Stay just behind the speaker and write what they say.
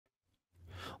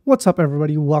What's up,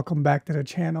 everybody? Welcome back to the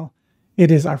channel.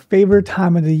 It is our favorite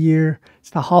time of the year.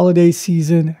 It's the holiday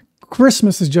season.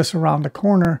 Christmas is just around the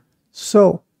corner.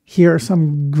 So here are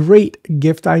some great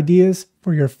gift ideas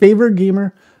for your favorite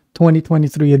gamer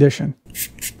 2023 edition.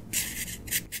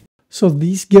 So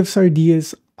these gifts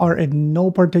ideas are in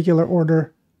no particular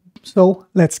order. So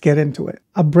let's get into it.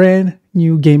 A brand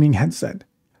new gaming headset.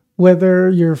 Whether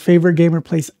your favorite gamer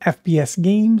plays FPS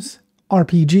games,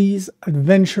 RPGs,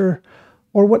 adventure,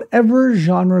 or whatever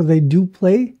genre they do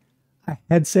play, a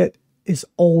headset is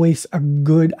always a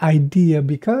good idea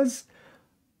because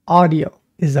audio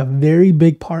is a very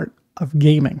big part of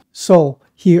gaming. So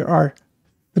here are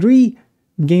 3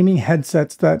 gaming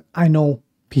headsets that I know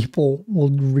people will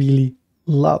really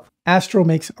love. Astro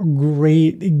makes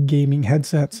great gaming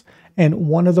headsets, and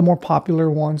one of the more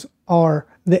popular ones are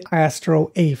the Astro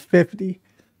A50.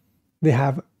 They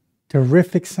have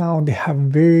terrific sound. They have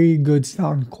very good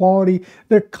sound quality.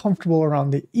 They're comfortable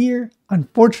around the ear.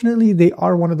 Unfortunately, they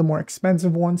are one of the more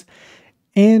expensive ones,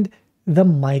 and the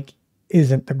mic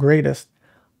isn't the greatest.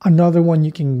 Another one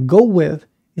you can go with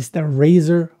is the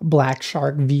Razer Black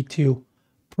Shark V2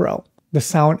 Pro. The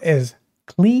sound is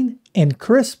clean and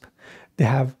crisp. They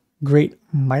have great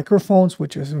microphones,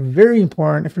 which is very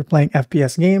important if you're playing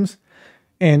FPS games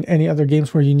and any other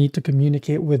games where you need to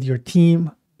communicate with your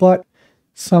team. But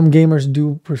some gamers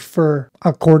do prefer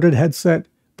a corded headset.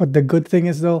 But the good thing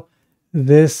is, though,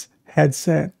 this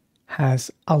headset has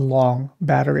a long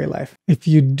battery life. If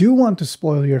you do want to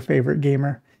spoil your favorite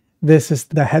gamer, this is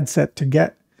the headset to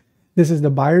get. This is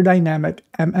the Beyerdynamic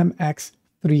MMX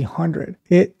 300.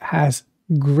 It has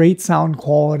great sound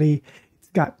quality. It's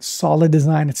got solid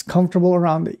design. It's comfortable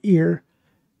around the ear.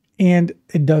 And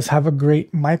it does have a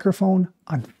great microphone.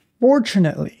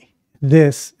 Unfortunately,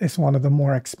 this is one of the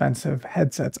more expensive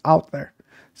headsets out there.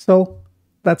 So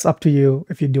that's up to you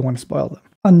if you do want to spoil them.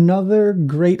 Another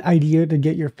great idea to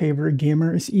get your favorite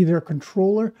gamer is either a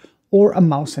controller or a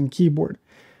mouse and keyboard.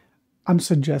 I'm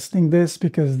suggesting this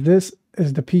because this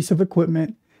is the piece of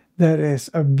equipment that is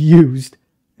abused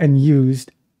and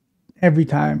used every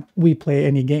time we play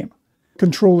any game.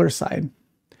 Controller side.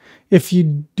 If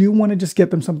you do want to just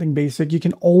get them something basic, you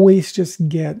can always just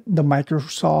get the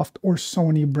Microsoft or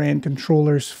Sony brand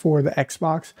controllers for the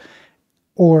Xbox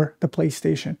or the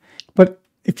PlayStation. But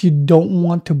if you don't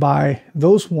want to buy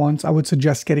those ones, I would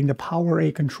suggest getting the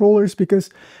PowerA controllers because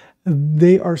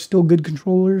they are still good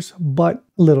controllers, but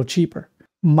a little cheaper.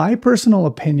 My personal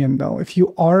opinion, though, if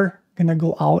you are going to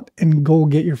go out and go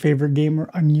get your favorite gamer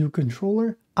a new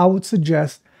controller, I would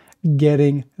suggest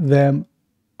getting them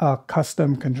a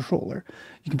custom controller.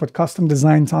 You can put custom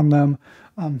designs on them,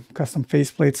 custom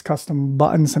faceplates, custom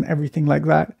buttons, and everything like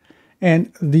that.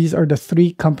 And these are the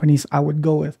 3 companies I would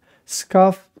go with.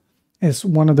 Scuf is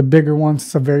one of the bigger ones.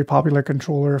 It's a very popular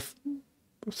controller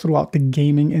throughout the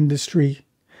gaming industry.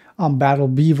 Battle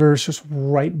Beaver is just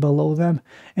right below them.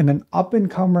 And an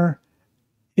up-and-comer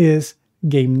is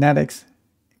GameNetics.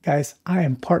 Guys, I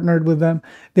am partnered with them.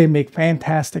 They make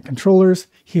fantastic controllers.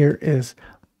 Here is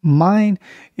mine.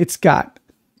 It's got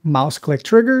mouse click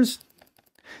triggers.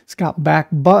 It's got back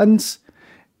buttons.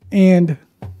 And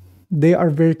they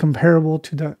are very comparable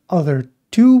to the other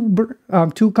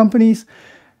two companies.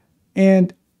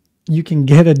 And you can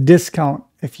get a discount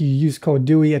if you use code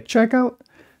Duey at checkout.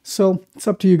 So it's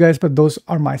up to you guys, but those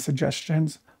are my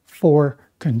suggestions for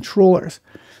controllers.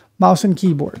 Mouse and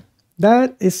keyboard.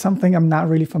 That is something I'm not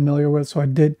really familiar with, so I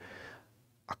did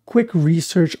a quick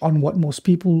research on what most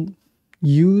people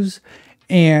use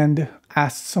and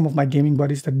asked some of my gaming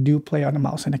buddies that do play on a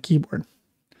mouse and a keyboard.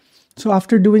 So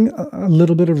after doing a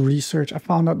little bit of research, I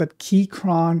found out that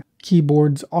Keychron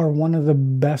keyboards are one of the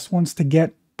best ones to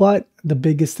get, but the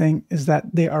biggest thing is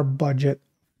that they are budget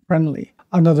friendly.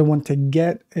 Another one to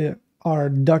get are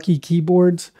Duey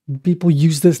keyboards. People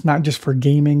use this not just for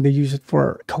gaming, they use it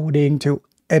for coding, to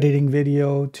editing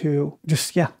video, to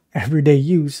just, everyday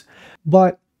use.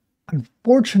 But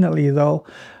unfortunately, though,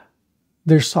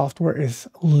 their software is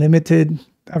limited.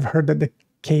 I've heard that the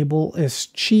cable is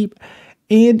cheap,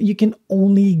 and you can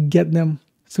only get them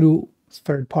through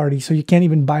third party, so you can't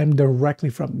even buy them directly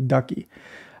from Duey.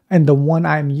 And the one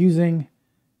I'm using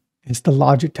is the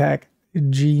Logitech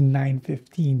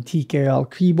G915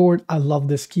 TKL keyboard. I love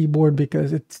this keyboard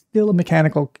because it's still a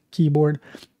mechanical keyboard,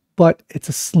 but it's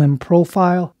a slim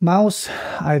profile. Mouse,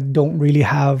 I don't really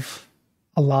have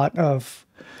a lot of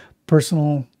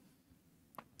personal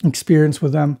experience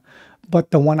with them,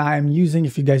 but the one I am using,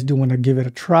 if you guys do want to give it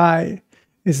a try,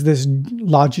 is this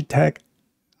Logitech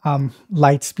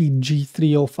Lightspeed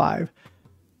G305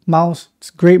 mouse. It's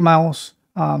a great mouse.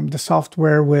 The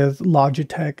software with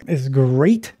Logitech is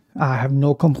great. I have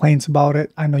no complaints about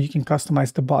it. I know you can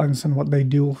customize the buttons and what they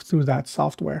do through that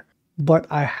software. But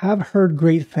I have heard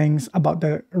great things about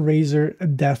the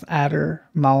Razer Death Adder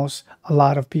mouse. A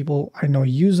lot of people I know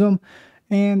use them,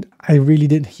 and I really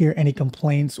didn't hear any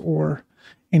complaints or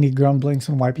any grumblings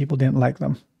on why people didn't like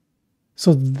them.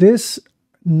 So this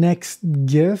next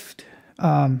gift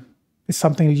is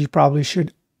something that you probably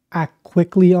should act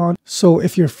quickly on. So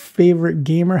if your favorite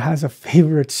gamer has a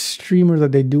favorite streamer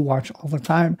that they do watch all the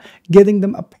time, getting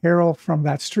them apparel from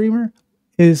that streamer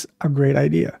is a great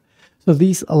idea. So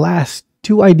these last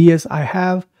two ideas I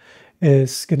have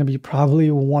is going to be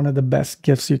probably one of the best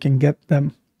gifts you can get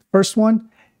them. First one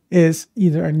is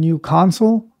either a new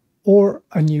console or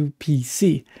a new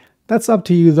PC. That's up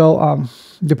to you though,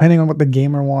 depending on what the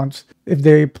gamer wants. If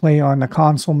they play on a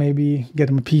console, maybe get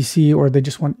them a PC, or they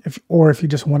just want, if you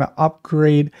just want to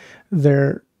upgrade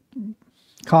their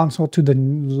console to the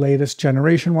latest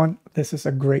generation one, this is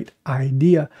a great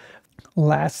idea.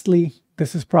 Lastly,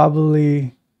 this is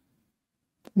probably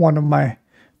one of my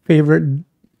favorite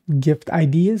gift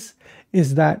ideas,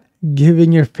 is that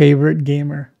giving your favorite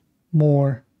gamer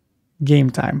more game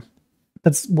time.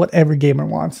 That's what every gamer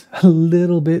wants, a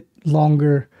little bit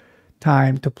longer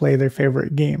time to play their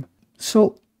favorite game.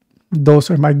 So those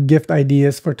are my gift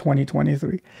ideas for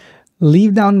 2023.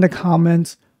 Leave down in the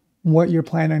comments what you're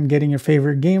planning on getting your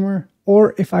favorite gamer,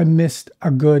 or if I missed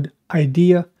a good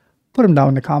idea, put them down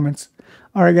in the comments.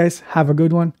 All right, guys, have a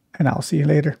good one, and I'll see you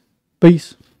later.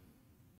 Peace.